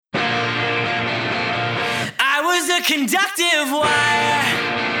a conductive wire,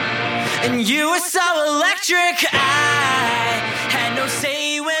 and you were so electric. I had no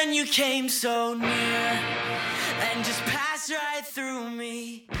say when you came so near and just passed right through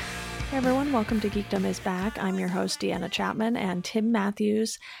me. Hey everyone, welcome to Geekdom is Back. I'm your host, Deanna Chapman, and Tim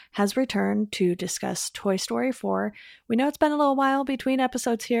Matthews has returned to discuss Toy Story 4. We know it's been a little while between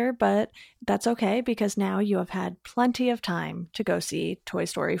episodes here, but that's okay because now you have had plenty of time to go see Toy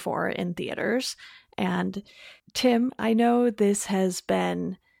Story 4 in theaters. And Tim, I know this has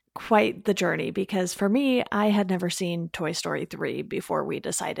been quite the journey because for me, I had never seen Toy Story 3 before we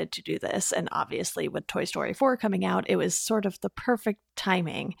decided to do this. And obviously with Toy Story 4 coming out, it was sort of the perfect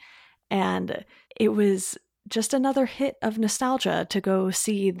timing. And it was just another hit of nostalgia to go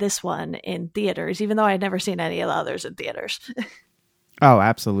see this one in theaters, even though I had never seen any of the others in theaters. Oh,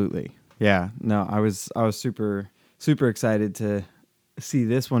 absolutely. Yeah. No, I was super excited to see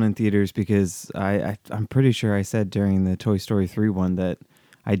this one in theaters because I'm pretty sure I said during the Toy Story 3 one that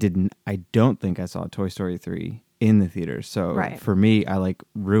I don't think I saw Toy Story 3 in the theaters. So right. For me, I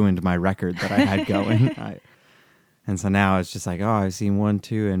ruined my record that I had going. And so now it's just I've seen 1,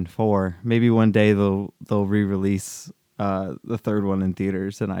 2, and 4. Maybe one day they'll re-release the third one in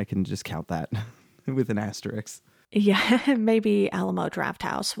theaters, and I can just count that with an asterisk. Yeah, maybe Alamo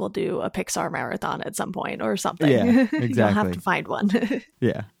Drafthouse will do a Pixar marathon at some point or something. Yeah, exactly. You'll have to find one.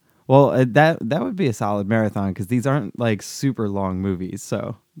 Yeah. Well, that would be a solid marathon because these aren't super long movies,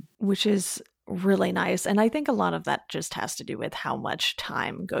 so. Which is really nice. And I think a lot of that just has to do with how much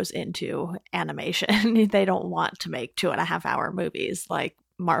time goes into animation. They don't want to make 2.5 hour movies like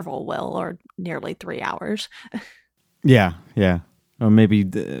Marvel will, or nearly 3 hours. Yeah. Or maybe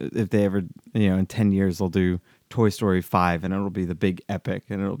if they ever, in 10 years, they'll do Toy Story 5 and it'll be the big epic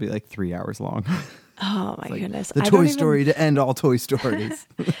and it'll be 3 hours long. Oh my goodness. The Toy Story to end all Toy Stories.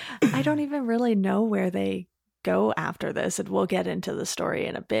 I don't even really know where they go after this, and we'll get into the story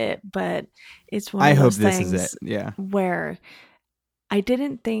in a bit, but it's one of those things where I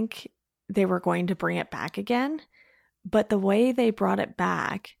didn't think they were going to bring it back again, but the way they brought it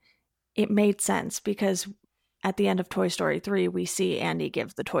back, it made sense because at the end of Toy Story 3, we see Andy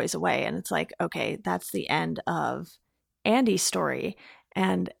give the toys away, and it's okay, that's the end of Andy's story.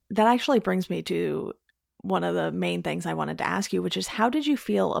 And that actually brings me to one of the main things I wanted to ask you, which is how did you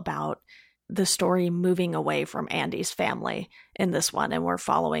feel about the story moving away from Andy's family in this one? And we're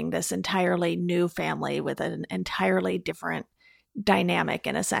following this entirely new family with an entirely different dynamic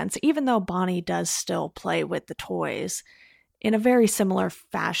in a sense, even though Bonnie does still play with the toys in a very similar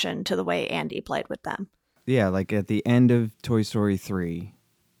fashion to the way Andy played with them. Yeah, at the end of Toy Story 3,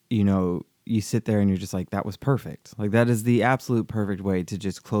 you sit there and you're just that was perfect. That is the absolute perfect way to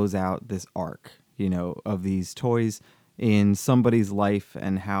just close out this arc, of these toys in somebody's life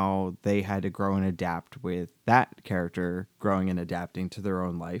and how they had to grow and adapt with that character growing and adapting to their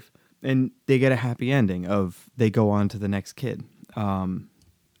own life. And they get a happy ending of they go on to the next kid. And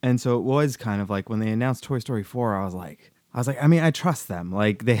so it was kind of when they announced Toy Story 4, I was like, I trust them.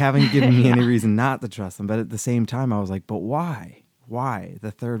 They haven't given me any reason not to trust them. But at the same time, I was but why? Why?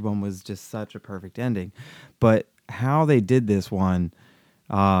 The third one was just such a perfect ending. But how they did this one,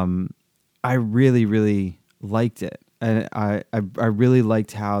 I really, really liked it. And I really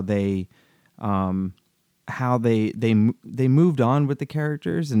liked how they moved on with the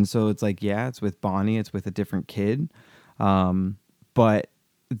characters, and so it's it's with Bonnie, it's with a different kid, but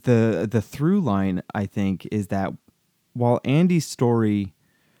the through line I think is that while Andy's story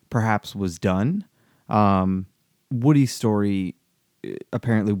perhaps was done, Woody's story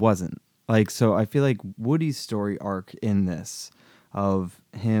apparently wasn't. So I feel Woody's story arc in this of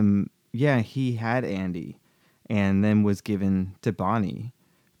him, he had Andy and then was given to Bonnie,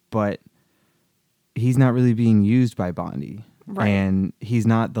 but he's not really being used by Bonnie. Right. And he's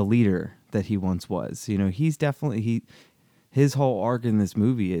not the leader that he once was. He's definitely, his whole arc in this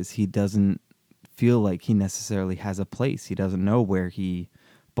movie is he doesn't feel like he necessarily has a place. He doesn't know where he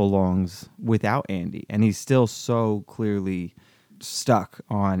belongs without Andy. And he's still so clearly stuck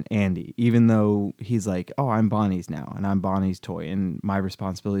on Andy, even though he's I'm Bonnie's now and I'm Bonnie's toy and my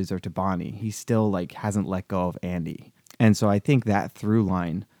responsibilities are to Bonnie. He still hasn't let go of Andy. And so I think that through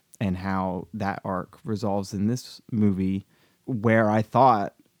line and how that arc resolves in this movie, where I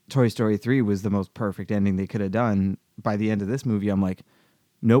thought Toy Story 3 was the most perfect ending they could have done, by the end of this movie I'm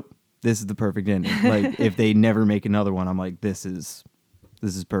nope, this is the perfect ending. If they never make another one, I'm this is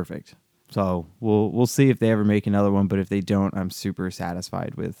perfect. So we'll see if they ever make another one, but if they don't, I'm super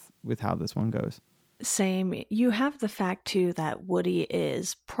satisfied with how this one goes. Same. You have the fact too that Woody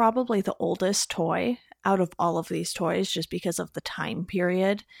is probably the oldest toy out of all of these toys just because of the time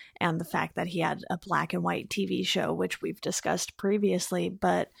period and the fact that he had a black and white TV show, which we've discussed previously.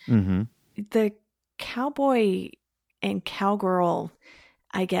 But the cowboy and cowgirl,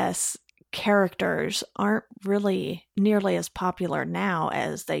 I guess, characters aren't really nearly as popular now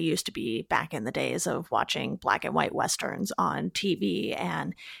as they used to be back in the days of watching black and white Westerns on TV.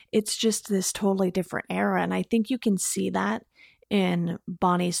 And it's just this totally different era. And I think you can see that in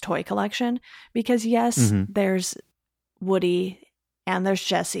Bonnie's toy collection because, yes, there's Woody and there's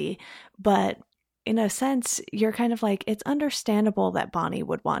Jessie, but in a sense, you're kind of like, it's understandable that Bonnie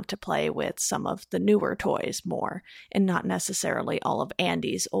would want to play with some of the newer toys more and not necessarily all of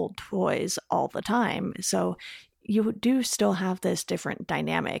Andy's old toys all the time. So you do still have this different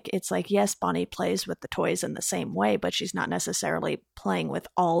dynamic. It's like, yes, Bonnie plays with the toys in the same way, but she's not necessarily playing with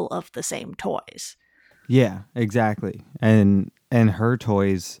all of the same toys. Yeah, exactly. And her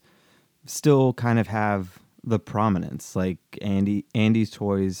toys still kind of have the prominence. Like Andy's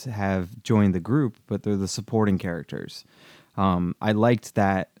toys have joined the group, but they're the supporting characters. I liked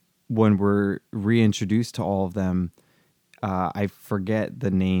that when we're reintroduced to all of them. I forget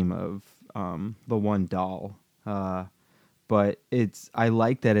the name of the one doll, but I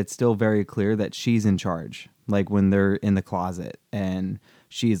like that it's still very clear that she's in charge. Like when they're in the closet and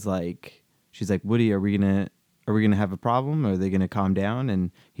she's like, Woody, are we gonna have a problem? Are they gonna calm down?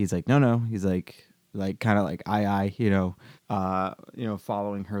 And he's like, no. He's like kind of like aye,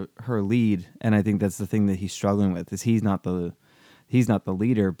 following her lead. And I think that's the thing that he's struggling with is he's not the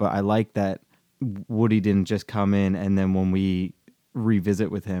leader. But I like that Woody didn't just come in and then when we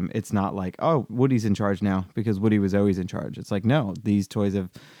revisit with him, it's not like, oh, Woody's in charge now because Woody was always in charge. It's like, no, these toys have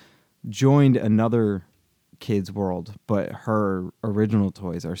joined another kid's world, but her original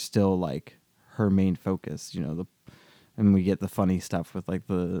toys are still like her main focus. And we get the funny stuff with like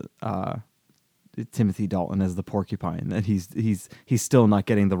the Timothy Dalton as the porcupine, that he's still not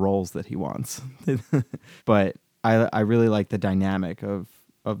getting the roles that he wants. But I really like the dynamic of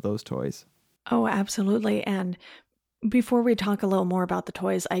those toys. Oh, absolutely. And before we talk a little more about the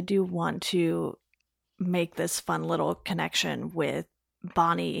toys, I do want to make this fun little connection with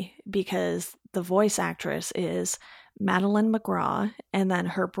Bonnie because the voice actress is Madeline McGraw, and then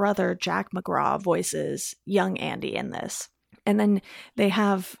her brother Jack McGraw voices young Andy in this. And then they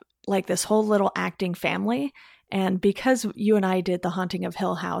have like this whole little acting family. And because you and I did the Haunting of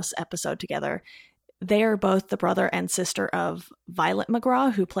Hill House episode together, they are both the brother and sister of Violet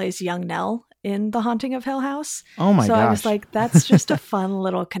McGraw, who plays young Nell in The Haunting of Hill House. Oh my gosh. So I was like, that's just a fun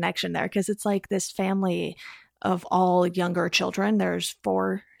little connection there because it's like this family of all younger children. There's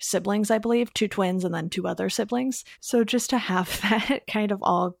 4 siblings, I believe, 2 twins and then 2 other siblings. So just to have that kind of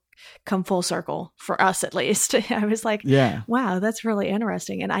all come full circle for us, at least, I was like, yeah, wow, that's really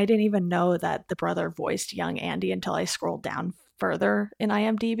interesting. And I didn't even know that the brother voiced young Andy until I scrolled down further in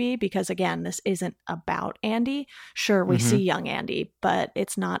IMDb, because again, this isn't about Andy. Sure, we see young Andy, but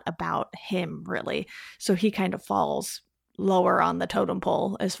it's not about him really. So he kind of falls lower on the totem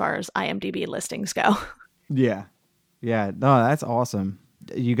pole as far as IMDb listings go. Yeah. No, that's awesome.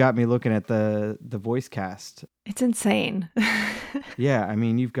 You got me looking at the voice cast. It's insane. Yeah, I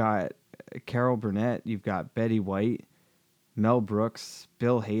mean, you've got Carol Burnett, you've got Betty White, Mel Brooks,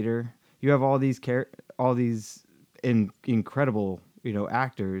 Bill Hader. You have all these incredible,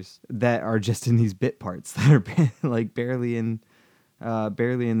 actors that are just in these bit parts that are like barely in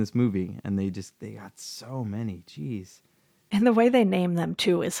this movie, and they got so many. Jeez. And the way they name them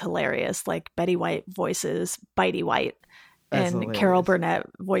too is hilarious. Like Betty White voices Bitey White. That's and hilarious. Carol Burnett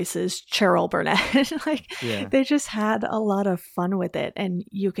voices Cheryl Burnett. They just had a lot of fun with it, and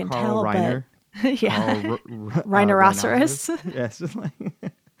you can Carl tell Reiner. that Yeah, Rhinoceros. Yes.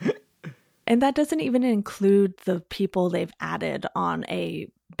 And that doesn't even include the people they've added on a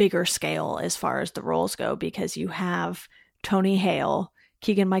bigger scale as far as the roles go, because you have Tony Hale,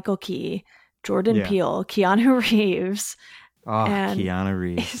 Keegan-Michael Key, Jordan Peele, Keanu Reeves. Oh, Keanu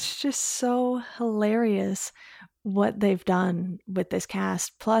Reeves. It's just so hilarious what they've done with this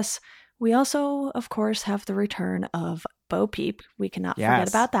cast. Plus, we also, of course, have the return of Bo Peep. We cannot forget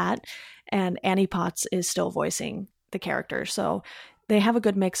about that. And Annie Potts is still voicing the character. So they have a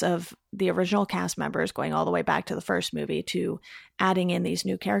good mix of the original cast members going all the way back to the first movie to adding in these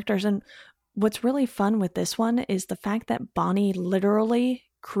new characters. And what's really fun with this one is the fact that Bonnie literally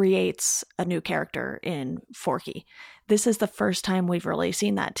creates a new character in Forky. This is the first time we've really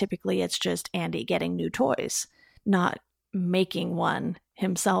seen that. Typically, it's just Andy getting new toys, not making one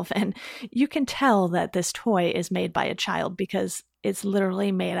himself. And you can tell that this toy is made by a child because it's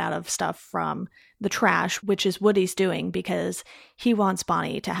literally made out of stuff from the trash, which is Woody's doing because he wants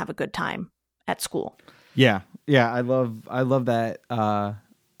Bonnie to have a good time at school. Yeah. I love that.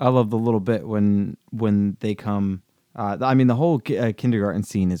 I love the little bit when they come. I mean, the whole kindergarten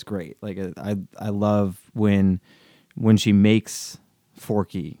scene is great. Like, I love when she makes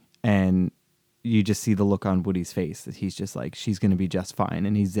Forky, and you just see the look on Woody's face that he's just like, she's going to be just fine,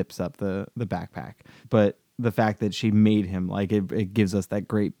 and he zips up the backpack. But the fact that she made him, like, it gives us that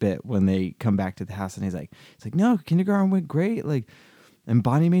great bit when they come back to the house, and he's like, no, kindergarten went great. Like, and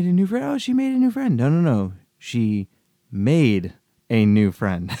Bonnie made a new friend. Oh, she made a new friend. No. She made a new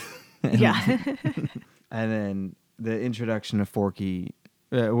friend. Yeah. And then the introduction of Forky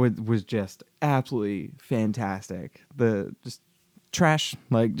was just absolutely fantastic. The just trash,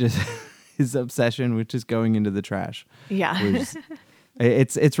 like, just his obsession with just going into the trash. Yeah.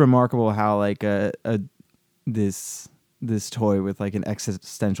 It's remarkable how, like, this toy with, like, an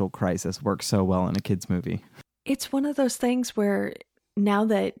existential crisis works so well in a kid's movie. It's one of those things where now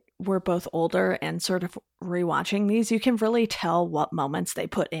that we're both older and sort of rewatching these, you can really tell what moments they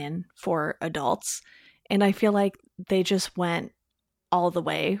put in for adults. And I feel like they just went all the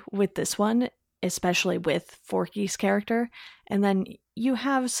way with this one, especially with Forky's character. And then you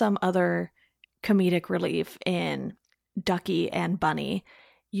have some other comedic relief in Ducky and Bunny.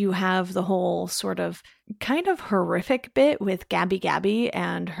 You have the whole sort of kind of horrific bit with Gabby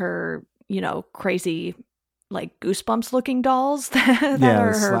and her, crazy, like, Goosebumps looking dolls that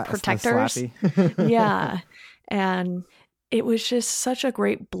are her protectors. Yeah. And it was just such a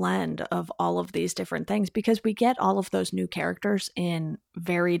great blend of all of these different things because we get all of those new characters in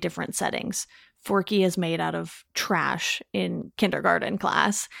very different settings. Forky is made out of trash in kindergarten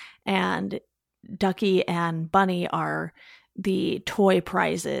class, and Ducky and Bunny are the toy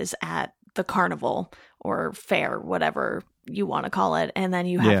prizes at the carnival or fair, whatever you want to call it. And then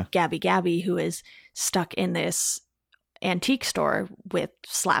you have Gabby, who is stuck in this antique store with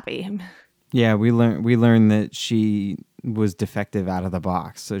Slappy. Yeah, we learn that she was defective out of the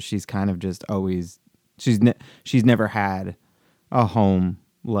box, so she's kind of just always she's never had a home,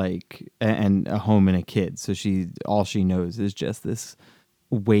 like, and a home and a kid, so all she knows is just this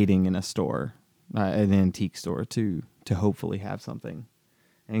waiting in a store, an antique store, to hopefully have something,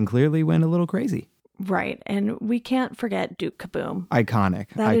 and clearly went a little crazy. Right, and we can't forget Duke Kaboom. Iconic.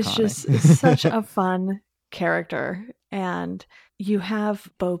 That is just such a fun character. And you have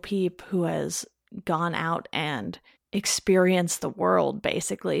Bo Peep, who has gone out and experienced the world,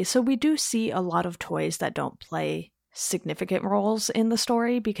 basically. So we do see a lot of toys that don't play significant roles in the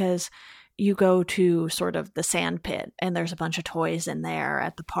story, because you go to sort of the sand pit and there's a bunch of toys in there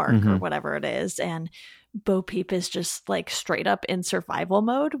at the park or whatever it is. And Bo Peep is just, like, straight up in survival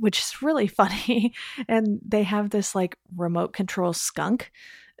mode, which is really funny. And they have this, like, remote control skunk.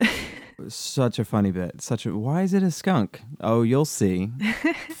 Such a funny bit. Why is it a skunk? Oh, you'll see.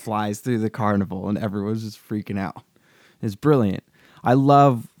 Flies through the carnival and everyone's just freaking out. It's brilliant. I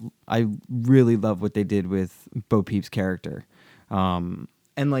really love what they did with Bo Peep's character. And,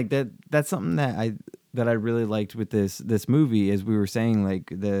 like, that's something that I really liked with this movie, as we were saying,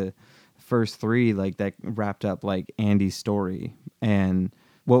 like, the first three, like, that wrapped up, like, Andy's story. And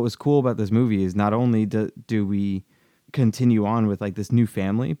what was cool about this movie is not only do we continue on with, like, this new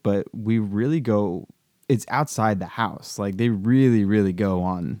family, but we really it's outside the house. Like, they really, really go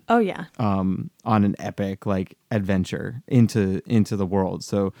on. Oh yeah. On an epic, like, adventure into the world.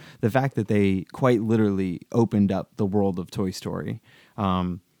 So the fact that they quite literally opened up the world of Toy Story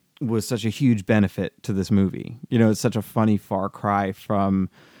was such a huge benefit to this movie. It's such a funny far cry from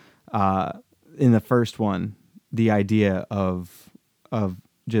in the first one, the idea of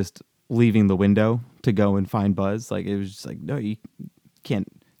just leaving the window to go and find Buzz. Like, it was just like, no, you can't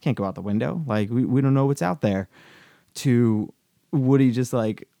go out the window. Like, we don't know what's out there. To Woody just,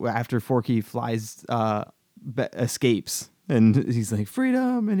 like, after Forky flies, escapes, and he's like,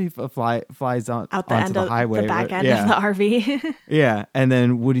 freedom, and he flies onto the highway. The back end of the RV. Yeah, and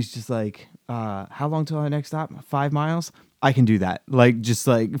then Woody's just like, how long till our next stop? 5 miles? I can do that. Like, just,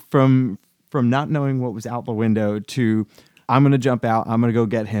 like, from not knowing what was out the window to, I'm going to jump out, I'm going to go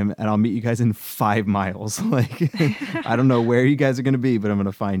get him, and I'll meet you guys in 5 miles. Like, I don't know where you guys are going to be, but I'm going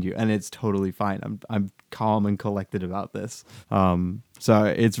to find you. And it's totally fine. I'm calm and collected about this. So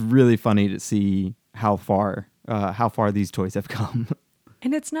it's really funny to see how far these toys have come.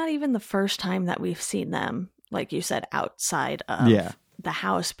 And it's not even the first time that we've seen them, like you said, outside of the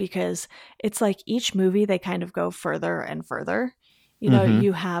house, because it's like each movie they kind of go further and further.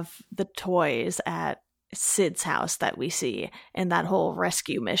 You have the toys at Sid's house that we see in that whole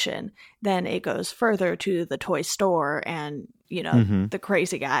rescue mission. Then it goes further to the toy store and, the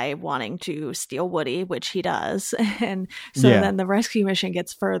crazy guy wanting to steal Woody, which he does. And so then the rescue mission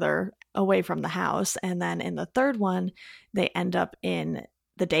gets further away from the house. And then in the third one, they end up in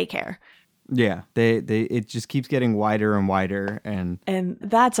the daycare. Yeah, it just keeps getting wider and wider, and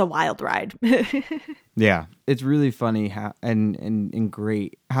that's a wild ride. Yeah, it's really funny how and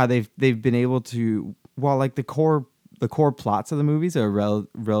great how they've been able to, while like the core plots of the movies are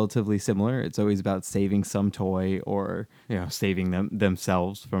relatively similar. It's always about saving some toy or saving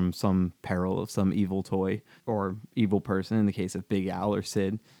themselves from some peril of some evil toy or evil person in the case of Big Al or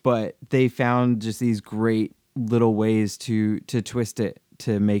Sid. But they found just these great little ways to twist it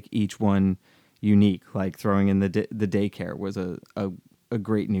to make each one unique, like throwing in the daycare was a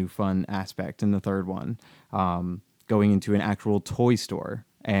great new fun aspect in the third one. Going into an actual toy store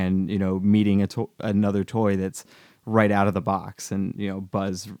and meeting another toy that's right out of the box, and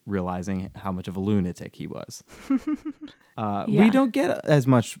Buzz realizing how much of a lunatic he was. We don't get as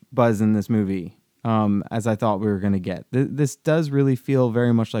much Buzz in this movie as I thought we were going to get. This does really feel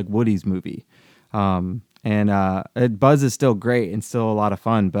very much like Woody's movie. And Buzz is still great and still a lot of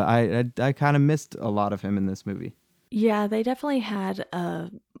fun, but I kind of missed a lot of him in this movie. Yeah, they definitely had a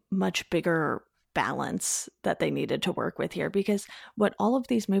much bigger balance that they needed to work with here, because what all of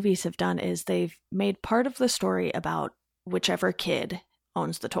these movies have done is they've made part of the story about whichever kid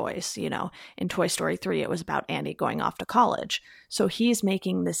owns the toys. In Toy Story 3, it was about Andy going off to college. So he's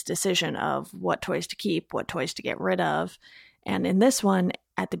making this decision of what toys to keep, what toys to get rid of. And in this one,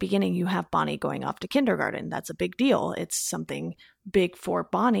 at the beginning, you have Bonnie going off to kindergarten. That's a big deal. It's something big for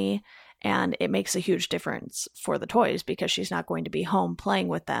Bonnie, and it makes a huge difference for the toys because she's not going to be home playing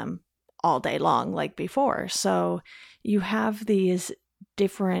with them all day long like before. So you have these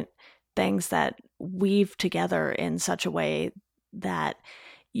different things that weave together in such a way that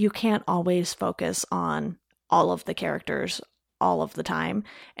you can't always focus on all of the characters all of the time.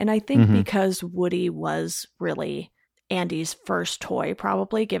 And I think because Woody was really Andy's first toy,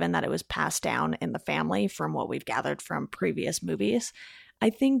 probably, given that it was passed down in the family from what we've gathered from previous movies, I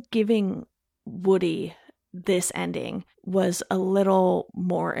think giving Woody this ending was a little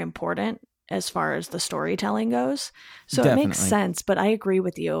more important as far as the storytelling goes. So Definitely. It makes sense, but I agree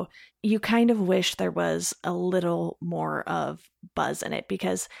with you. You kind of wish there was a little more of Buzz in it,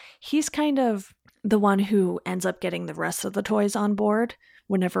 because he's kind of the one who ends up getting the rest of the toys on board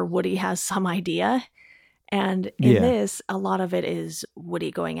whenever Woody has some idea. And in this, a lot of it is Woody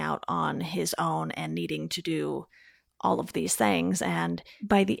going out on his own and needing to do all of these things. And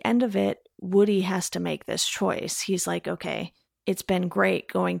by the end of it, Woody has to make this choice. He's like, okay, it's been great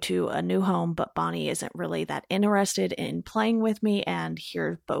going to a new home, but Bonnie isn't really that interested in playing with me. And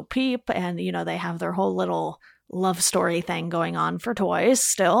here's Bo Peep. And, they have their whole little love story thing going on for toys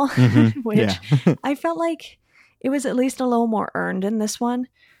still, which I felt like it was at least a little more earned in this one,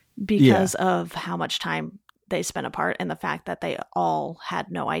 because of how much time they spent apart and the fact that they all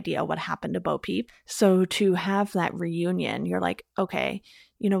had no idea what happened to Bo Peep. So to have that reunion, you're like, okay,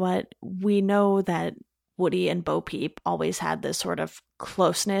 you know what? We know that Woody and Bo Peep always had this sort of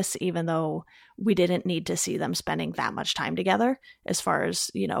closeness, even though we didn't need to see them spending that much time together as far as,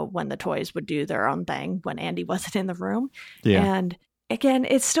 when the toys would do their own thing when Andy wasn't in the room. Yeah. And again,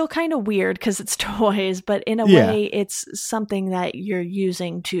 it's still kind of weird because it's toys, but in a way, it's something that you're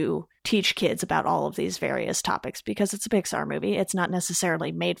using to teach kids about all of these various topics, because it's a Pixar movie. It's not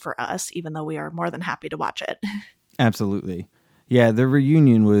necessarily made for us, even though we are more than happy to watch it. Absolutely. Yeah, the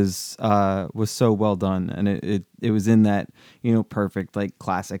reunion was so well done, and it was in that perfect like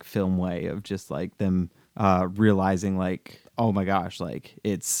classic film way of just like them realizing like, oh my gosh, like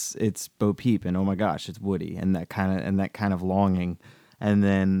it's Bo Peep, and oh my gosh, it's Woody, and that kind of longing. And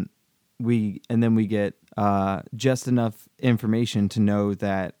then we get just enough information to know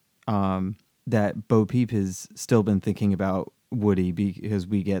that that Bo Peep has still been thinking about Woody, because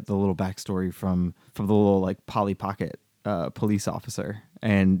we get the little backstory from the little like Polly Pocket police officer,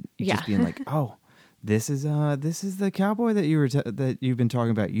 and just being like, oh, this is the cowboy that that you've been talking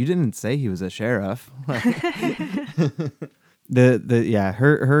about. You didn't say he was a sheriff.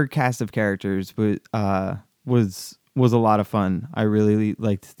 Her cast of characters was a lot of fun. I really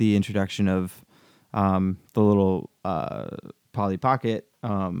liked the introduction of the little Polly Pocket.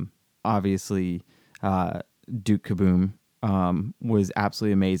 Obviously, Duke Kaboom was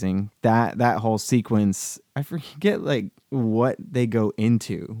absolutely amazing. That whole sequence, I forget like what they go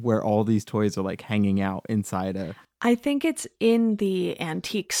into, where all these toys are like hanging out inside I think it's in the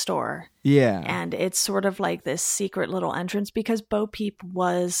antique store. Yeah. And it's sort of like this secret little entrance, because Bo Peep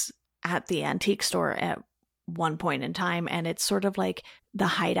was at the antique store at one point in time, and it's sort of like the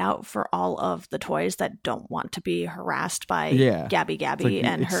hideout for all of the toys that don't want to be harassed by Gabby like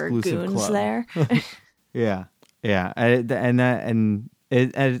and her goons club. There. Yeah.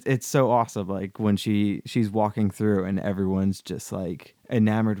 It's so awesome. Like when she's walking through and everyone's just like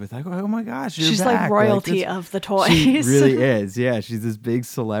enamored with like, oh my gosh, she's back. Like royalty of the toys. She really is. Yeah, she's this big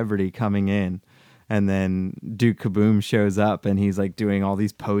celebrity coming in. And then Duke Kaboom shows up and he's like doing all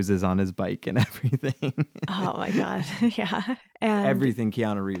these poses on his bike and everything. Oh my God. Yeah. And everything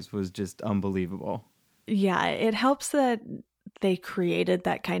Keanu Reeves was just unbelievable. Yeah. It helps that they created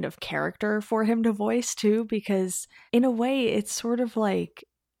that kind of character for him to voice too, because in a way it's sort of like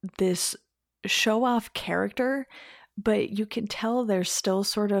this show off character, but you can tell there's still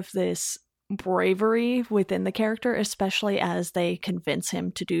sort of this bravery within the character, especially as they convince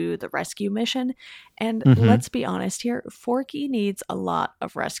him to do the rescue mission. And let's be honest here, Forky needs a lot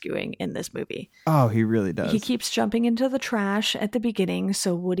of rescuing in this movie. Oh, he really does. He keeps jumping into the trash at the beginning,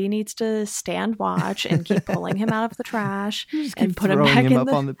 so Woody needs to stand watch and keep pulling him out of the trash and put him back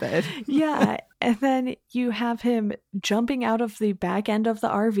on the bed. Yeah, and then you have him jumping out of the back end of the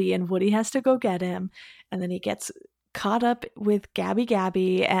RV and Woody has to go get him, and then he gets caught up with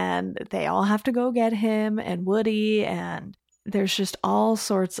Gabby and they all have to go get him and Woody, and there's just all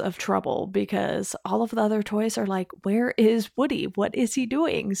sorts of trouble because all of the other toys are like, where is Woody? What is he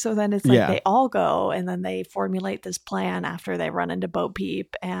doing? So then it's like they all go and then they formulate this plan after they run into Bo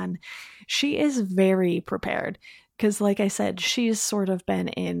Peep, and she is very prepared because like I said, she's sort of been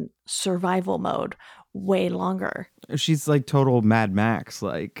in survival mode way longer. She's like total Mad Max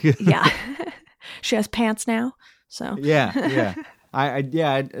like. Yeah. She has pants now. So yeah,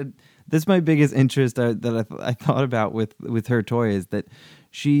 this is my biggest interest that I thought about with her toy is that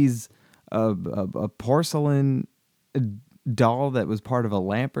she's a porcelain doll that was part of a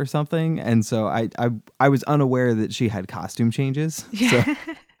lamp or something, and so I was unaware that she had costume changes. Yeah.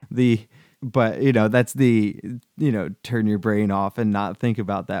 So but that's turn your brain off and not think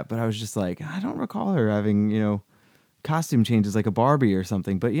about that. But I was just like, I don't recall her having costume changes like a Barbie or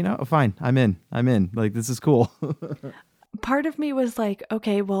something, but fine, I'm in, like, this is cool. Part of me was like,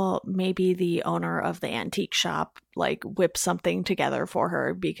 okay, well, maybe the owner of the antique shop like whipped something together for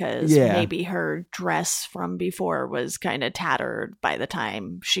her because maybe her dress from before was kind of tattered by the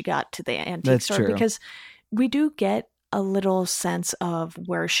time she got to the antique store. True. Because we do get a little sense of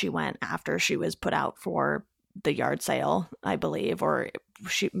where she went after she was put out for the yard sale, I believe, or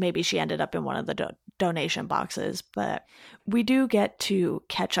she ended up in one of the donation boxes, but we do get to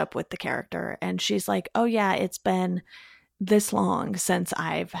catch up with the character, and she's like, oh yeah, it's been this long since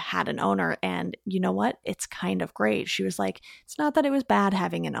I've had an owner, and you know what, it's kind of great. She was like, it's not that it was bad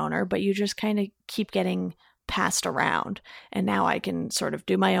having an owner, but you just kind of keep getting passed around, and now I can sort of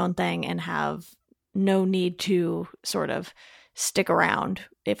do my own thing and have no need to sort of stick around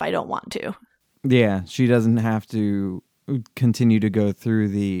if I don't want to. Yeah, she doesn't have to continue to go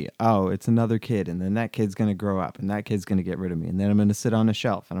through it's another kid, and then that kid's going to grow up, and that kid's going to get rid of me, and then I'm going to sit on a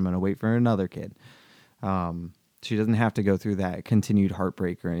shelf, and I'm going to wait for another kid. She doesn't have to go through that continued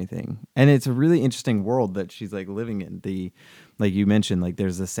heartbreak or anything. And it's a really interesting world that she's like living in. Like you mentioned, like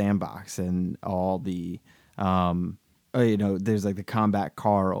there's a sandbox and all the, there's like the combat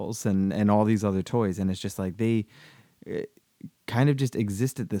Carls and all these other toys, and it's just like they kind of just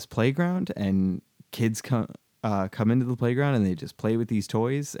exist at this playground, and kids come into the playground and they just play with these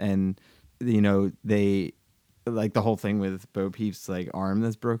toys, and they like the whole thing with Bo Peep's like arm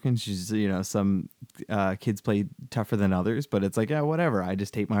that's broken. She's some kids play tougher than others, but it's like, yeah, whatever, I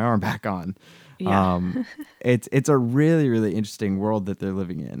just tape my arm back on. It's a really, really interesting world that they're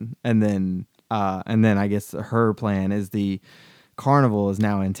living in. And then I guess her plan is the carnival is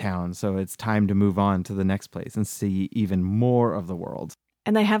now in town, so it's time to move on to the next place and see even more of the world.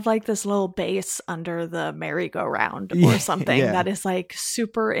 And they have like this little base under the merry-go-round or something that is like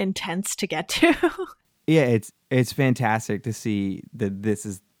super intense to get to. Yeah, it's fantastic to see that this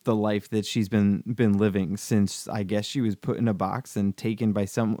is the life that she's been living since, I guess, she was put in a box and taken by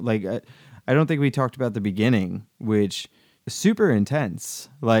some, like, I don't think we talked about the beginning, which is super intense.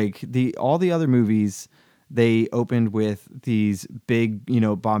 Like all the other movies, they opened with these big,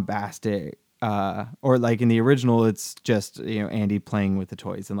 bombastic, or like in the original, it's just, Andy playing with the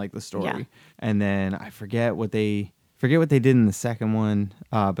toys and like the story. Yeah. And then I forget what they did in the second one.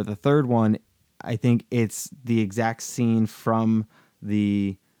 But the third one, I think it's the exact scene from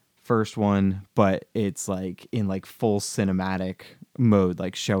the first one, but it's like in like full cinematic mode,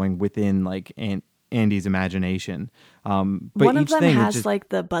 like showing within like Andy's imagination. But one of them has like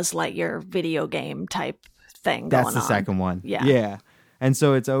the Buzz Lightyear video game type thing going on. That's the second one. Yeah. And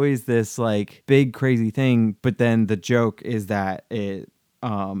so it's always this like big crazy thing, but then the joke is that it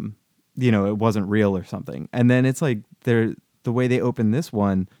it wasn't real or something. And then it's like the way they open this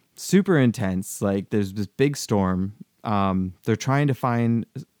one, super intense. Like there's this big storm. They're trying to find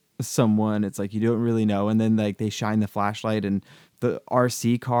someone. It's like you don't really know. And then like they shine the flashlight and the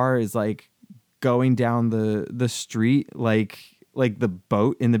RC car is like going down the street like the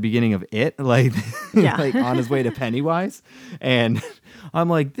boat in the beginning of It, like like on his way to Pennywise. And I'm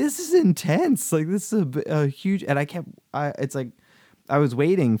like, this is intense. Like this is a huge. And it's like I was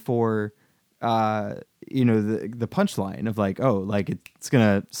waiting for the punchline of like, oh, like it's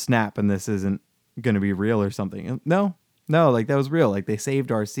gonna snap and this isn't gonna be real or something. No, like that was real. Like they saved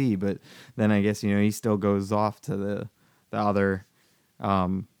RC, but then I guess he still goes off to the other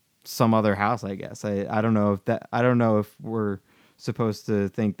some other house. I guess I don't know if we're supposed to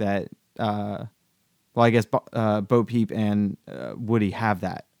think that I guess Bo Peep and Woody have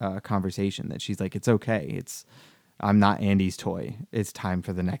that conversation that she's like, it's okay, I'm not Andy's toy, it's time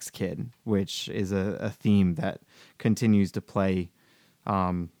for the next kid, which is a theme that continues to play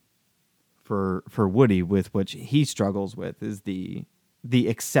for Woody, with which he struggles with, is the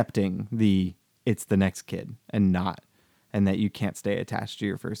accepting it's the next kid and that you can't stay attached to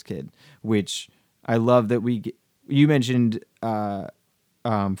your first kid, which I love that you mentioned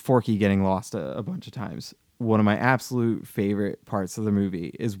Forky getting lost a bunch of times. One of my absolute favorite parts of the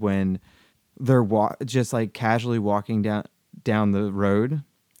movie is when they're just like casually walking down the road.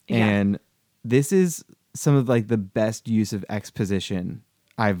 Yeah. And this is some of like the best use of exposition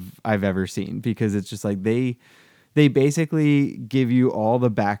I've ever seen, because it's just like they basically give you all the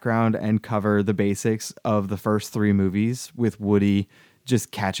background and cover the basics of the first 3 movies with Woody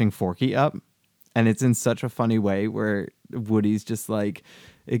just catching Forky up. And it's in such a funny way where Woody's just like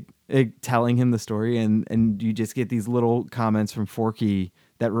telling him the story, and you just get these little comments from Forky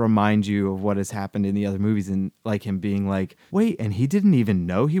that remind you of what has happened in the other movies, and like him being like, wait, and he didn't even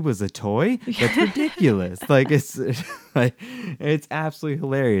know he was a toy? That's ridiculous. Like it's absolutely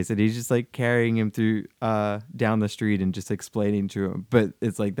hilarious. And he's just like carrying him through down the street and just explaining to him. But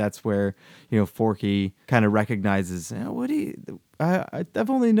it's like that's where Forky kind of recognizes, Woody, I've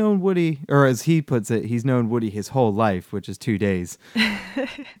only known Woody, or as he puts it, he's known Woody his whole life, which is 2 days.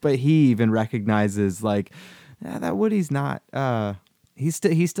 But he even recognizes like that Woody's not he's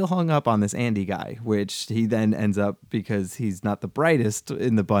still hung up on this Andy guy, which he then ends up, because he's not the brightest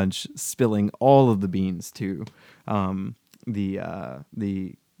in the bunch, spilling all of the beans to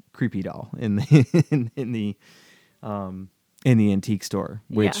the creepy doll in the antique store,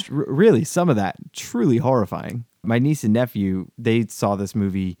 which really, some of that truly horrifying. My niece and nephew, they saw this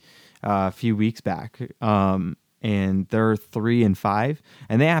movie a few weeks back, and they're 3 and 5,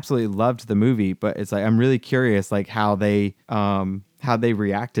 and they absolutely loved the movie. But it's like, I'm really curious, like how they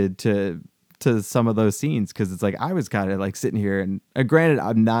reacted to some of those scenes, because it's like I was kind of like sitting here, and granted,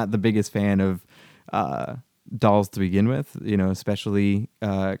 I'm not the biggest fan of dolls to begin with, especially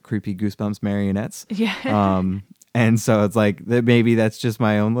creepy Goosebumps marionettes. Yeah. And so it's like maybe that's just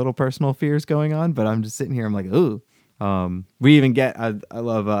my own little personal fears going on, but I'm just sitting here, I'm like, ooh. We even get, I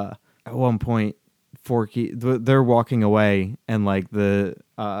love at one point, Forky, they're walking away, and like the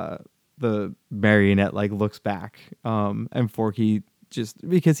marionette like looks back, and Forky, just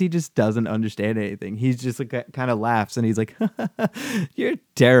because he just doesn't understand anything, he's just like kind of laughs, and he's like, you're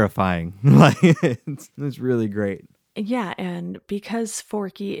terrifying. Like it's really great. Yeah, and because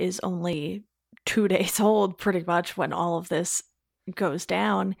Forky is only 2 days old pretty much when all of this goes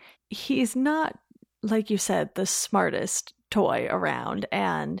down, he's not, like you said, the smartest toy around,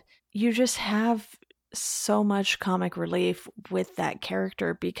 and you just have so much comic relief with that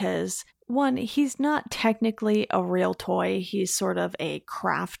character, because one, he's not technically a real toy, he's sort of a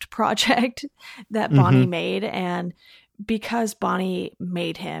craft project that Bonnie made, and because Bonnie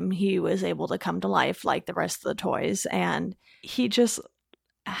made him, he was able to come to life like the rest of the toys, and he just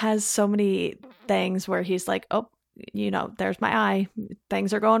has so many things where he's like, oh, there's my eye.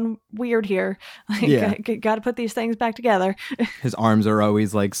 Things are going weird here. Like, got to put these things back together. His arms are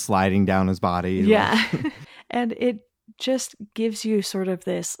always like sliding down his body. Yeah. And it just gives you sort of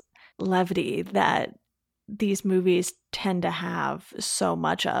this levity that these movies tend to have so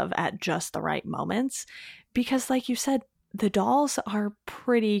much of at just the right moments. Because like you said, the dolls are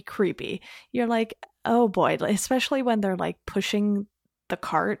pretty creepy. You're like, oh boy, especially when they're like pushing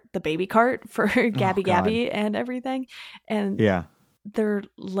the baby cart for Gabby and everything. And their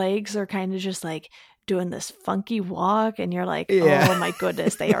legs are kind of just like doing this funky walk, and you're like, oh my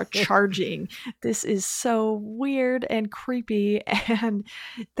goodness, they are charging. This is so weird and creepy. And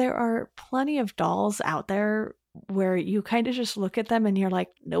there are plenty of dolls out there where you kind of just look at them and you're like,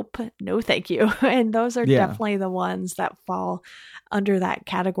 nope, no thank you. And those are definitely the ones that fall under that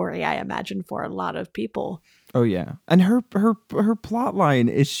category, I imagine, for a lot of people. Oh yeah. And her plot line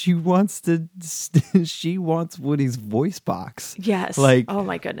is she wants Woody's voice box. Yes. Like, oh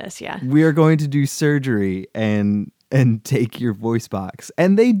my goodness, yeah. We are going to do surgery and take your voice box.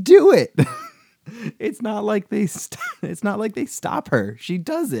 And they do it. It's not like they stop her. She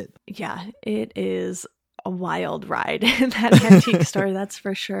does it. Yeah, it is a wild ride, that antique store, that's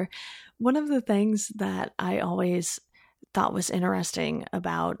for sure. One of the things that I always thought was interesting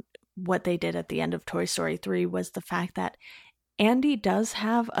about what they did at the end of Toy Story 3 was the fact that Andy does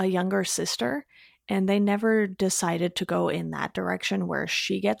have a younger sister, and they never decided to go in that direction where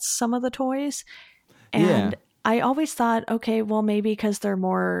she gets some of the toys. And I always thought, okay, well, maybe because they're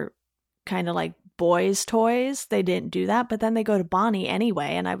more kind of like boys' toys, they didn't do that. But then they go to Bonnie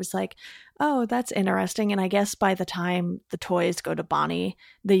anyway, and I was like, oh, that's interesting. And I guess by the time the toys go to Bonnie,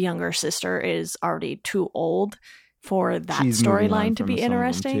 the younger sister is already too old for that storyline to be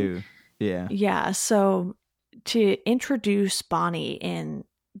interesting. Yeah. Yeah. So to introduce Bonnie in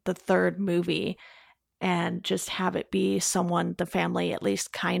the third movie and just have it be someone the family at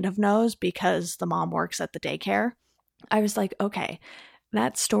least kind of knows because the mom works at the daycare, I was like, okay,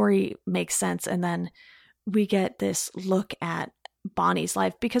 that story makes sense. And then we get this look at Bonnie's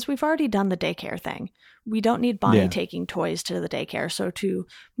life because we've already done the daycare thing. We don't need Bonnie taking toys to the daycare. So to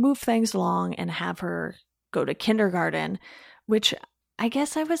move things along and have her go to kindergarten, which I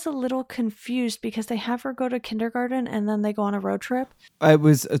guess I was a little confused because they have her go to kindergarten and then they go on a road trip.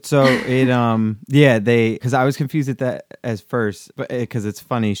 Because I was confused at that as first, but because it's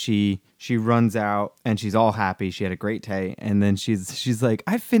funny, she runs out and she's all happy. She had a great day. And then she's like,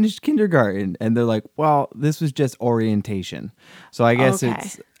 I finished kindergarten. And they're like, well, this was just orientation. So I guess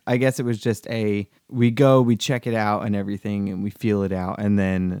it was just we check it out and everything and we feel it out. And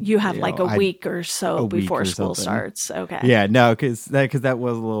then you have a week or so before school starts. Okay. Yeah, no, because that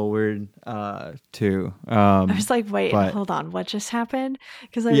was a little weird too. I was like, wait, hold on. What just happened?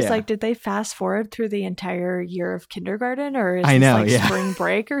 Because I was like, did they fast forward through the entire year of kindergarten or is this spring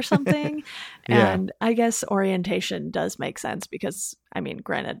break or something? And I guess orientation does make sense because, I mean,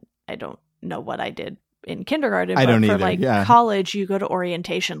 granted, I don't know what I did in kindergarten, but for college, you go to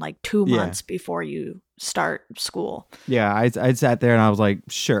orientation 2 months before you start school. Yeah, I sat there and I was like,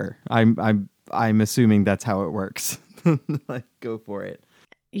 sure, I'm assuming that's how it works. Go for it.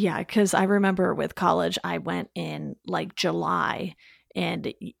 Yeah, because I remember with college, I went in July,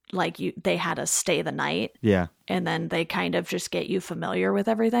 and they had us stay the night. Yeah, and then they kind of just get you familiar with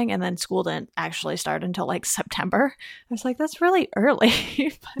everything, and then school didn't actually start until September. I was like, that's really early.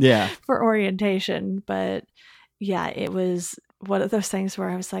 For orientation. But yeah, it was one of those things where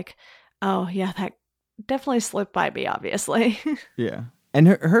I was like, oh yeah, that definitely slipped by me, obviously. Yeah, and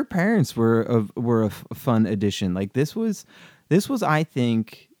her parents were a fun addition. This was I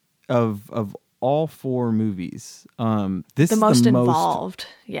think of all 4 movies, this the is most involved.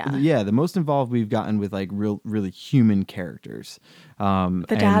 The most involved we've gotten with really human characters. The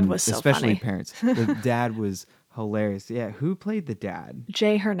dad was so especially funny. Parents. The dad was hilarious. Yeah, who played the dad?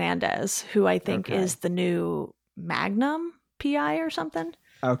 Jay Hernandez, who I think is the new Magnum PI or something.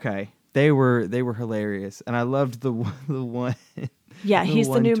 Okay, they were hilarious, and I loved the one. Yeah, he's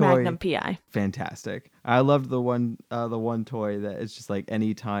the new toy. Magnum PI. Fantastic. I loved the one toy that it's just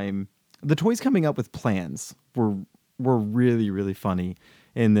anytime. The toys coming up with plans were really, really funny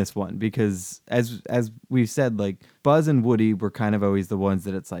in this one because as we've said, Buzz and Woody were kind of always the ones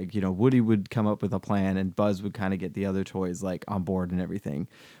that it's Woody would come up with a plan and Buzz would kind of get the other toys on board and everything.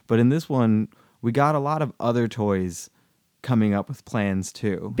 But in this one, we got a lot of other toys coming up with plans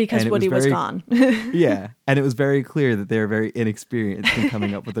too. Because Woody was gone. Yeah. And it was very clear that they were very inexperienced in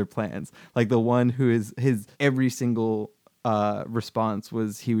coming up with their plans. The one who is his every single response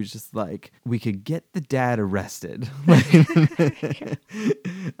was he was just we could get the dad arrested.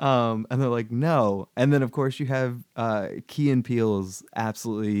 And they're like, no. And then of course you have Key and Peele's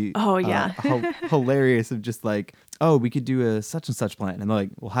absolutely hilarious of just oh, we could do a such and such plan. And they're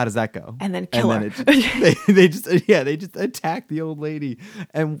like, well, how does that go? And then kill her. They just attack the old lady.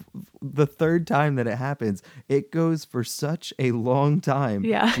 And the third time that it happens, it goes for such a long time.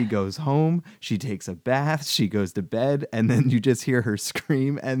 Yeah. She goes home, she takes a bath, she goes to bed, and then you just hear her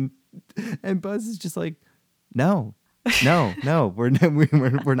scream. And Buzz is just like, no, we're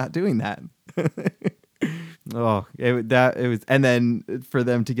not doing that. Oh, it was, and then for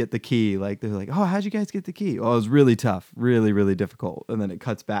them to get the key, they're like, oh, how'd you guys get the key? Oh, it was really tough, really, really difficult. And then it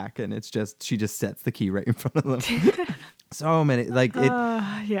cuts back, and it's just she just sets the key right in front of them. So many, like it.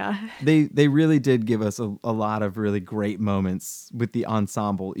 Yeah. They really did give us a lot of really great moments with the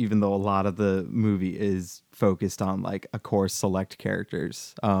ensemble, even though a lot of the movie is focused on like a core select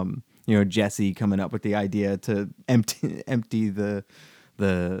characters. Jesse coming up with the idea to empty the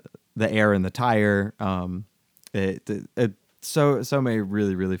air in the tire. So many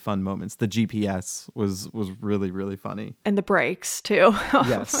really, really fun moments. The GPS was really, really funny. And the brakes too. Oh,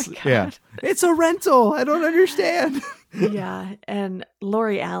 yes. Yeah. It's a rental. I don't understand. Yeah. And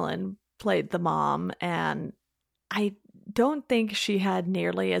Lori Allen played the mom, and I don't think she had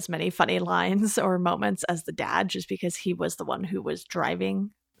nearly as many funny lines or moments as the dad, just because he was the one who was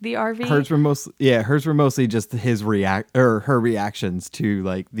driving the RV. Hers were mostly just her reactions to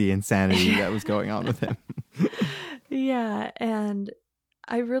like the insanity that was going on with him. Yeah, and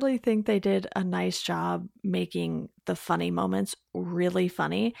I really think they did a nice job making the funny moments really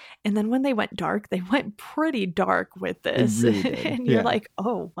funny. And then when they went dark, they went pretty dark with this. Really and you're like,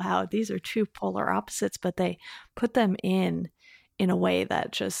 oh, wow, these are two polar opposites, but they put them in a way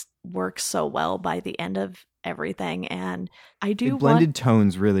that just works so well by the end of everything. And I do blended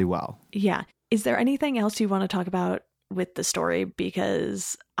tones really well. Yeah. Is there anything else you want to talk about with the story?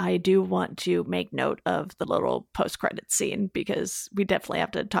 Because I do want to make note of the little post-credit scene, because we definitely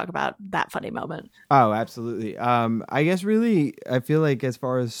have to talk about that funny moment. Oh, absolutely. I guess really, I feel like as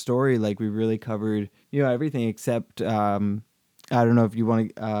far as story, like we really covered, everything except, I don't know if you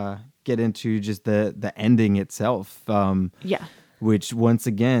want to get into just the ending itself. Yeah. Which once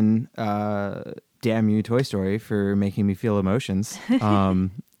again, damn you, Toy Story, for making me feel emotions.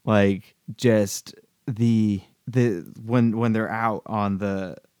 Like just the when they're out on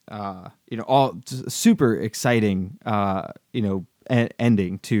the all super exciting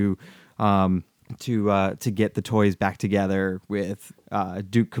ending to get the toys back together with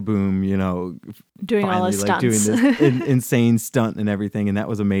Duke Kaboom, doing all his stunts, doing this insane stunt and everything, and that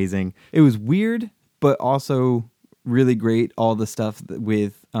was amazing. It was weird, but also really great. All the stuff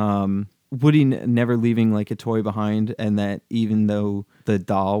with Woody never leaving like a toy behind, and that even though the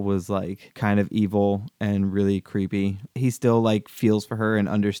doll was like kind of evil and really creepy, he still like feels for her and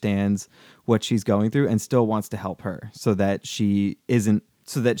understands what she's going through and still wants to help her so that she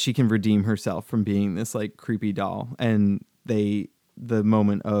can redeem herself from being this like creepy doll. And the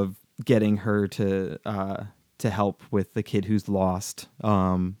moment of getting her to help with the kid who's lost,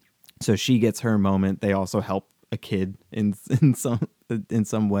 so she gets her moment. They also help a kid in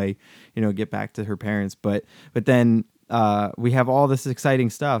some way, get back to her parents. But then we have all this exciting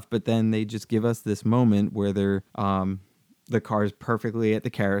stuff, but then they just give us this moment where they're the car's perfectly at the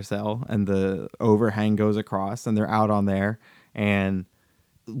carousel and the overhang goes across and they're out on there, and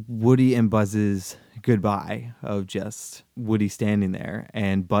Woody and Buzz's goodbye of just Woody standing there,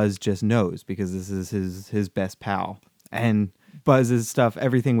 and Buzz just knows because this is his best pal. And Buzz's stuff,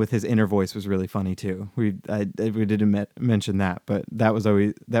 everything with his inner voice was really funny too. We didn't mention that, but that was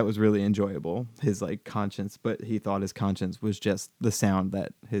really enjoyable. His like conscience, but he thought his conscience was just the sound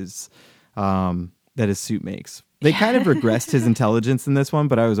that his suit makes. They kind of regressed his intelligence in this one,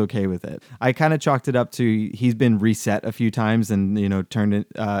 but I was okay with it. I kind of chalked it up to he's been reset a few times and turned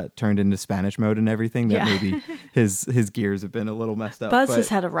into Spanish mode and everything. That maybe his gears have been a little messed up. Buzz has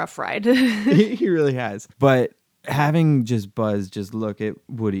had a rough ride. He really has, but having just Buzz just look at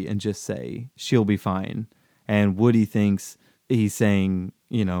Woody and just say, she'll be fine. And Woody thinks he's saying,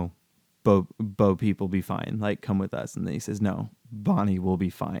 Bo people be fine. Like, come with us. And then he says, no, Bonnie will be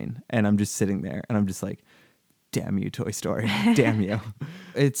fine. And I'm just sitting there and I'm just like, damn you, Toy Story. Damn you.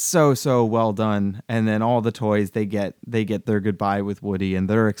 It's so well done. And then all the toys, they get their goodbye with Woody and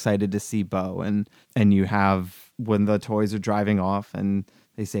they're excited to see Bo. And you have when the toys are driving off and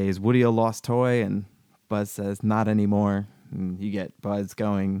they say, is Woody a lost toy? And Buzz says, not anymore. And you get Buzz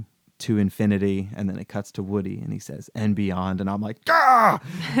going to infinity, and then it cuts to Woody, and he says, and beyond. And I'm like, ah!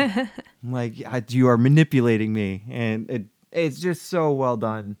 I'm like, you are manipulating me. And it's just so well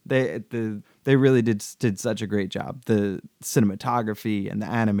done. They really did such a great job. The cinematography and the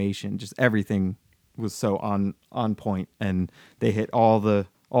animation, just everything was so on point. And they hit all the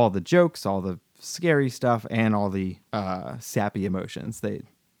jokes, all the scary stuff, and all the sappy emotions.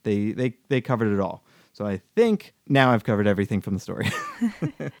 They covered it all. So I think now I've covered everything from the story.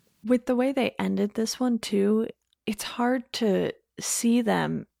 With the way they ended this one too, it's hard to see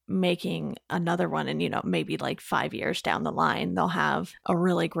them making another one and maybe like 5 years down the line they'll have a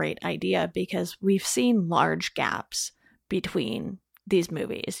really great idea, because we've seen large gaps between these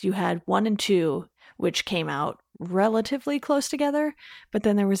movies. You had 1 and 2, which came out relatively close together, but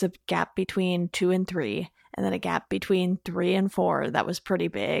then there was a gap between 2 and 3, and then a gap between 3 and 4 that was pretty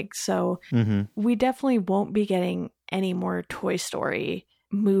big. So we definitely won't be getting any more Toy Story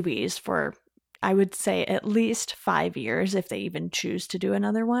movies for, I would say, at least 5 years, if they even choose to do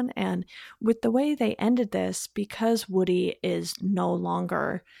another one. And with the way they ended this, because Woody is no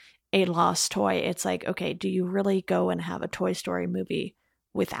longer a lost toy, it's like, okay, do you really go and have a Toy Story movie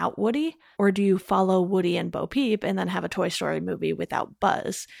without Woody? Or do you follow Woody and Bo Peep and then have a Toy Story movie without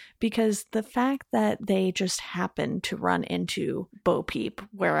Buzz? Because the fact that they just happened to run into Bo Peep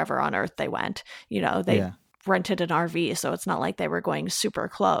wherever on Earth they went, they rented an RV, so it's not like they were going super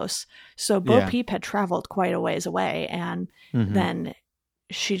close. So Bo Peep had traveled quite a ways away, and then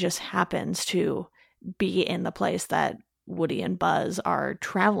she just happens to be in the place that Woody and Buzz are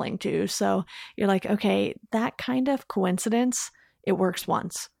traveling to. So you're like, okay, that kind of coincidence, it works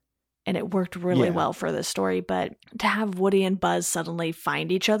once. And it worked really well for this story. But to have Woody and Buzz suddenly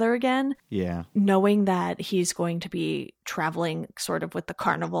find each other again, knowing that he's going to be traveling sort of with the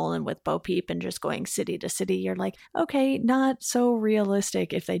carnival and with Bo Peep and just going city to city, you're like, okay, not so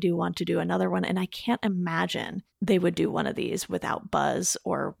realistic if they do want to do another one. And I can't imagine they would do one of these without Buzz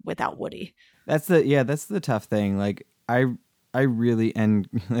or without Woody. That's the tough thing. Like, I really, and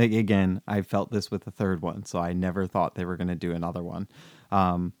like, again, I felt this with the third one, so I never thought they were going to do another one.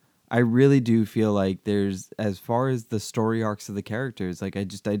 I really do feel like there's, as far as the story arcs of the characters, like I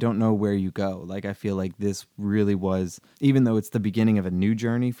don't know where you go. Like, I feel like this really was, even though it's the beginning of a new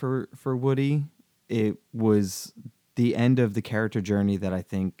journey for Woody, it was the end of the character journey that I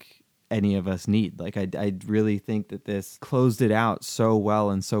think any of us need. Like, I really think that this closed it out so well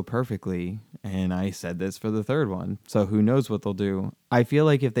and so perfectly. And I said this for the third one, so who knows what they'll do. I feel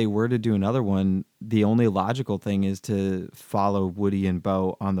like if they were to do another one, the only logical thing is to follow Woody and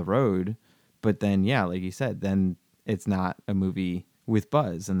Bo on the road. But then, like you said, then it's not a movie with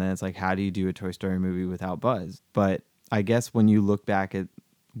Buzz. And then it's like, how do you do a Toy Story movie without Buzz? But I guess when you look back at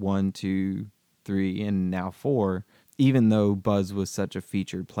 1, 2, 3, and now 4, even though Buzz was such a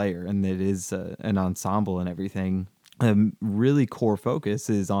featured player and it is an ensemble and everything, really core focus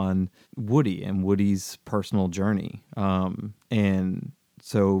is on Woody and Woody's personal journey. And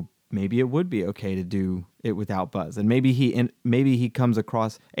so maybe it would be okay to do it without Buzz. And maybe he comes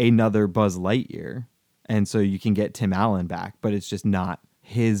across another Buzz Lightyear, and so you can get Tim Allen back, but it's just not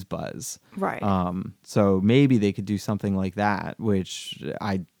his Buzz. Right. So maybe they could do something like that, which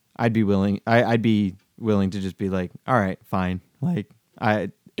I'd be willing. I'd be willing to just be like, all right, fine. Like,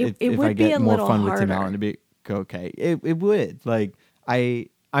 if I get more fun with Tim Allen, to be okay. It would. Like,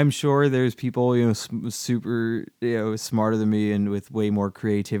 I'm sure there's people, super, smarter than me and with way more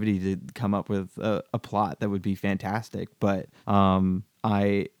creativity to come up with a plot that would be fantastic. But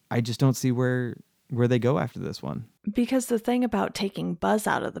I just don't see where they go after this one. Because the thing about taking Buzz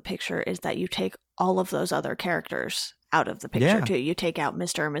out of the picture is that you take all of those other characters out of the picture too. You take out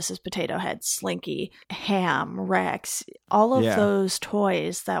Mr. and Mrs. Potato Head, Slinky, Ham, Rex, all of those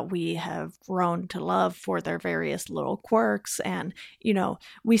toys that we have grown to love for their various little quirks. And,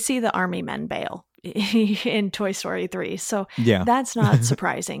 we see the army men bail in Toy Story 3. So that's not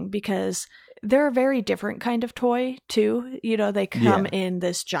surprising because they're a very different kind of toy too. They come in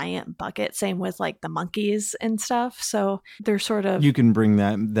this giant bucket, same with like the monkeys and stuff. So they're sort of, you can bring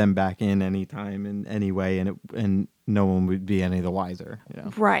them back in anytime in any way, and no one would be any the wiser.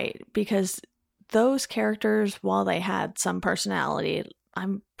 Right. Because those characters, while they had some personality,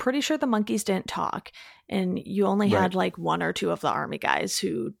 I'm pretty sure the monkeys didn't talk, and you only had like 1 or 2 of the army guys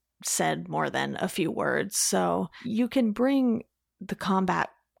who said more than a few words. So you can bring the Combat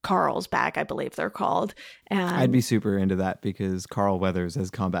Carls back, I believe they're called. And I'd be super into that because Carl Weathers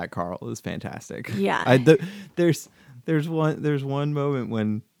as Combat Carl is fantastic. Yeah. There's one moment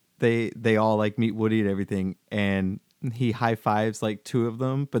when they all like meet Woody and everything, and he high fives like 2 of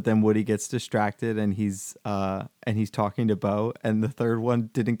them, but then Woody gets distracted and he's talking to Bo, and the third one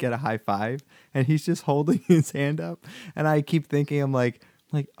didn't get a high five, and he's just holding his hand up, and I keep thinking, I'm like,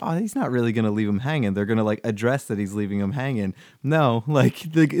 oh, he's not really going to leave him hanging. They're going to like address that he's leaving him hanging. No, like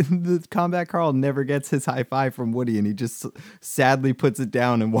the Combat Carl never gets his high five from Woody, and he just sadly puts it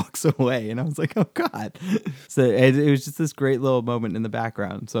down and walks away. And I was like, oh God. So it was just this great little moment in the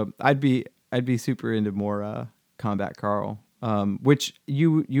background. So I'd be super into more Combat Carl, which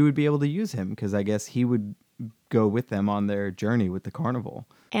you would be able to use him because I guess he would go with them on their journey with the carnival.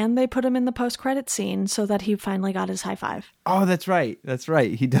 And they put him in the post-credit scene so that he finally got his high five. Oh, that's right.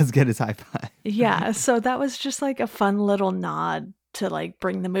 He does get his high five. Yeah, so that was just like a fun little nod to like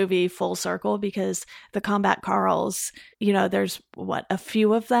bring the movie full circle, because the Combat Carls, you know, there's a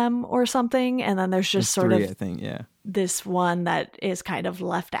few of them or something, and then there's just three, sort of I think, yeah, this one that is kind of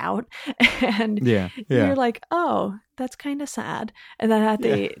left out, and yeah. you're like, oh, that's kind of sad. And then at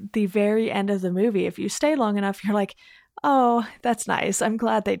the very end of the movie, if you stay long enough, you're like, oh, that's nice. I'm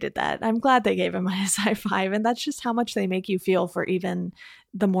glad they did that. I'm glad they gave him a high five. And that's just how much they make you feel for even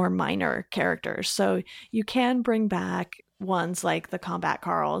the more minor characters. So you can bring back ones like the Combat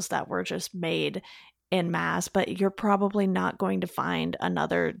Carls that were just made en masse, but you're probably not going to find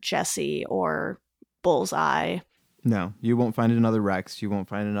another Jesse or Bullseye. No, you won't find another Rex. You won't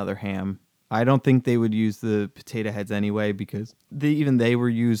find another Ham. I don't think they would use the potato heads anyway, because they were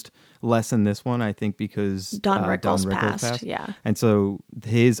used less in this one. I think because Don Rickles passed. Yeah, and so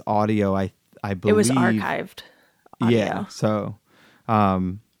his audio, I believe it was archived. Audio. Yeah, so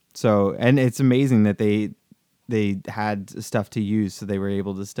and it's amazing that they had stuff to use, so they were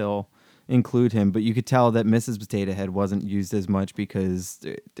able to still include him. But you could tell that Mrs. Potato Head wasn't used as much because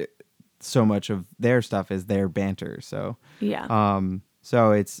so much of their stuff is their banter. So yeah,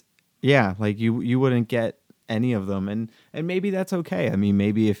 so it's. Yeah, like you wouldn't get any of them, and maybe that's okay. I mean,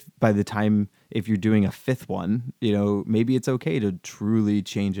 maybe if you're doing a fifth one, you know, maybe it's okay to truly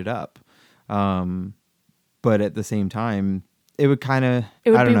change it up. But at the same time, it would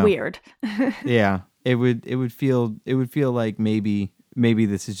be weird. Yeah, it would feel like maybe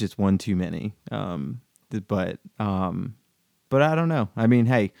this is just one too many. But I don't know. I mean,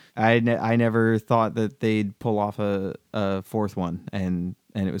 hey, I never thought that they'd pull off a fourth one, and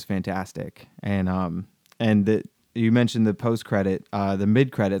it was fantastic. And you mentioned the post credit, the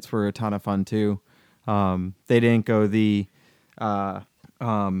mid credits were a ton of fun too. They didn't go the like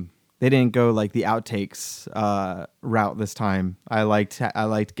the outtakes route this time. I liked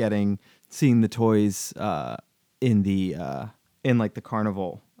seeing the toys in like the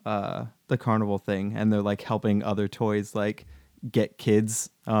carnival thing, and they're like helping other toys like get kids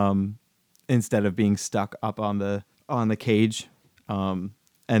instead of being stuck up on the cage.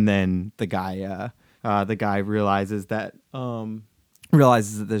 And then the guy realizes that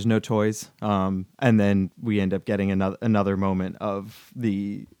there's no toys. And then we end up getting another moment of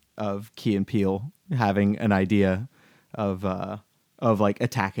Key and Peele having an idea of like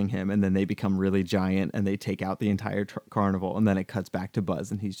attacking him, and then they become really giant and they take out the entire carnival, and then it cuts back to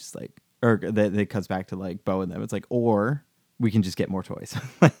Buzz, and he's just like, or it cuts back to like Bo and them. It's like, or we can just get more toys.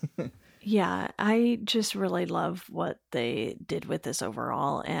 Yeah, I just really love what they did with this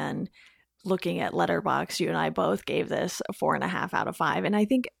overall. And looking at Letterboxd, you and I both gave this a 4.5 out of 5. And I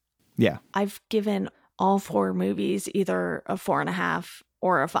think I've given all 4 movies either a 4.5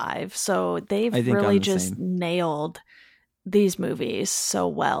 or a 5. So they've really just nailed these movies so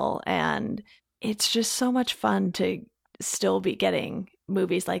well. And it's just so much fun to still be getting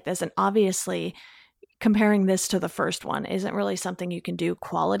movies like this. And obviously, comparing this to the first one isn't really something you can do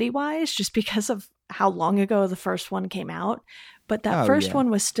quality-wise, just because of how long ago the first one came out. But that first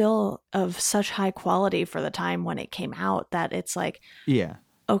one was still of such high quality for the time when it came out that it's like,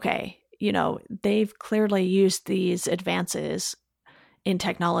 okay, you know, they've clearly used these advances in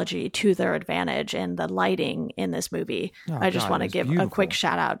technology to their advantage, and the lighting in this movie, I just want to give a quick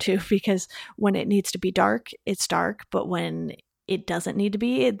shout out to, because when it needs to be dark, it's dark, but when it doesn't need to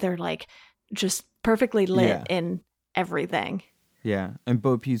be, they're like just perfectly lit in everything. Yeah, and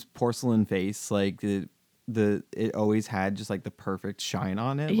Bo Peep's porcelain face, like it always had just like the perfect shine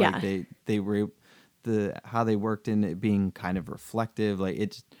on it. Yeah, like they were how they worked in it being kind of reflective. Like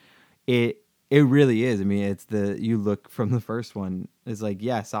it really is. I mean, it's you look from the first one. It's like,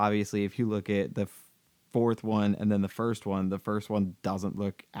 yes, obviously, if you look at the fourth one and then the first one doesn't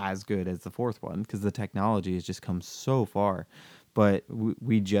look as good as the fourth one because the technology has just come so far. But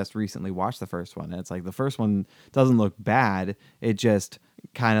we just recently watched the first one, and it's like the first one doesn't look bad. It just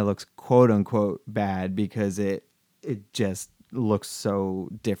kind of looks quote unquote bad because it just looks so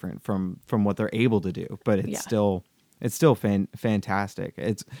different from what they're able to do. But it's still fantastic.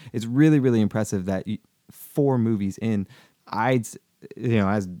 It's really, really impressive that 4 movies in, as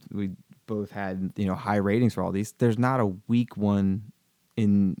we both had, high ratings for all these, there's not a weak one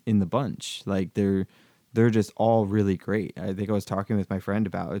in the bunch. Like they're just all really great. I think I was talking with my friend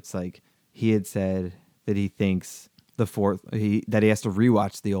about, it's like he had said that he thinks that he has to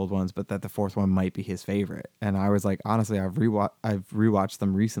rewatch the old ones, but that the fourth one might be his favorite. And I was like, honestly, I've rewatched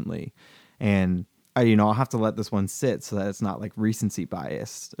them recently, and I'll have to let this one sit so that it's not like recency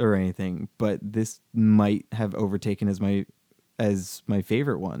bias or anything. But this might have overtaken as my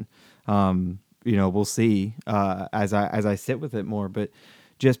favorite one. We'll see as I sit with it more, but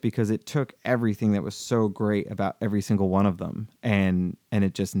just because it took everything that was so great about every single one of them and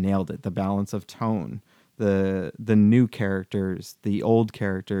it just nailed it. The balance of tone, the new characters, the old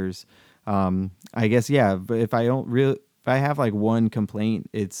characters. I guess, yeah, but if I have like one complaint,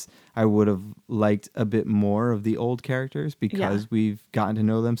 it's I would have liked a bit more of the old characters because we've gotten to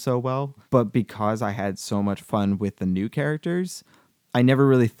know them so well. But because I had so much fun with the new characters, I never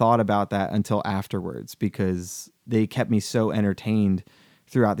really thought about that until afterwards because they kept me so entertained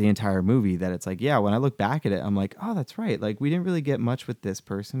throughout the entire movie that it's like, yeah, when I look back at it, I'm like, oh, that's right. Like, we didn't really get much with this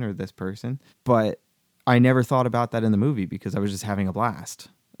person or this person. But I never thought about that in the movie because I was just having a blast.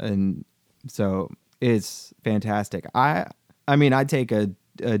 And so it's fantastic. I mean, I'd take a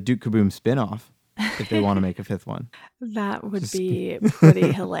Duke Kaboom spinoff if they want to make a fifth one. That would be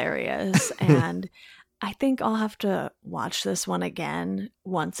pretty hilarious. And I think I'll have to watch this one again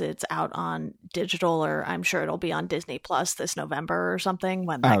once it's out on digital, or I'm sure it'll be on Disney Plus this November or something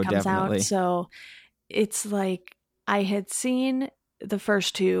when that comes out. So it's like I had seen the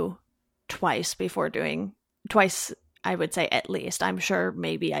first two twice, I would say at least. I'm sure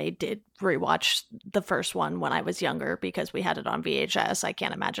maybe I did rewatch the first one when I was younger because we had it on VHS. I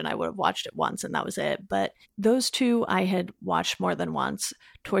can't imagine I would have watched it once and that was it. But those two I had watched more than once.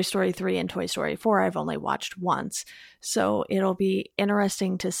 Toy Story 3 and Toy Story 4 I've only watched once. So it'll be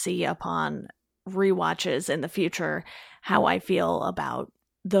interesting to see upon rewatches in the future how I feel about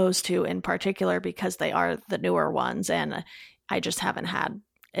those two in particular because they are the newer ones and I just haven't had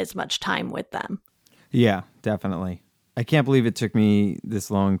as much time with them. Yeah, definitely. I can't believe it took me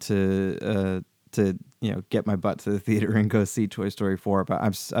this long to get my butt to the theater and go see Toy Story 4, but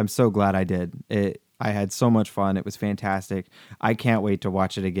I'm so glad I did. I had so much fun. It was fantastic. I can't wait to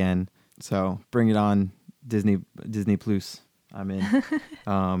watch it again. So bring it on, Disney Plus. I'm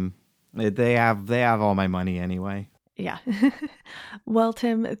in. They have all my money anyway. Yeah. Well,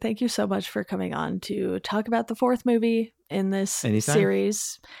 Tim, thank you so much for coming on to talk about the fourth movie in this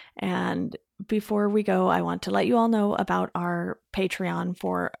series. And before we go, I want to let you all know about our Patreon.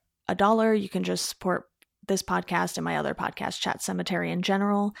 For $1, you can just support this podcast and my other podcast, Chat Cemetery in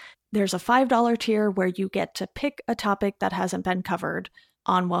general. There's a $5 tier where you get to pick a topic that hasn't been covered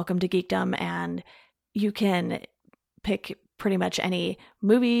on Welcome to Geekdom, and you can pick pretty much any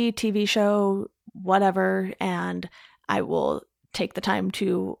movie, TV show, whatever, and I will take the time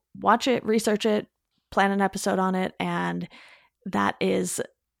to watch it, research it, plan an episode on it, and that is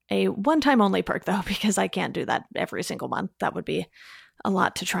a one-time only perk, though, because I can't do that every single month. That would be a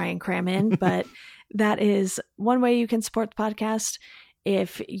lot to try and cram in, but that is one way you can support the podcast.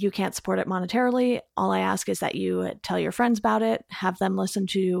 If you can't support it monetarily, all I ask is that you tell your friends about it, have them listen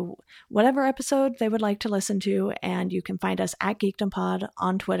to whatever episode they would like to listen to, and you can find us at GeekdomPod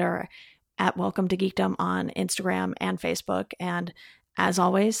on Twitter, at Welcome to Geekdom on Instagram and Facebook. And as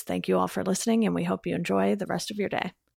always, thank you all for listening, and we hope you enjoy the rest of your day.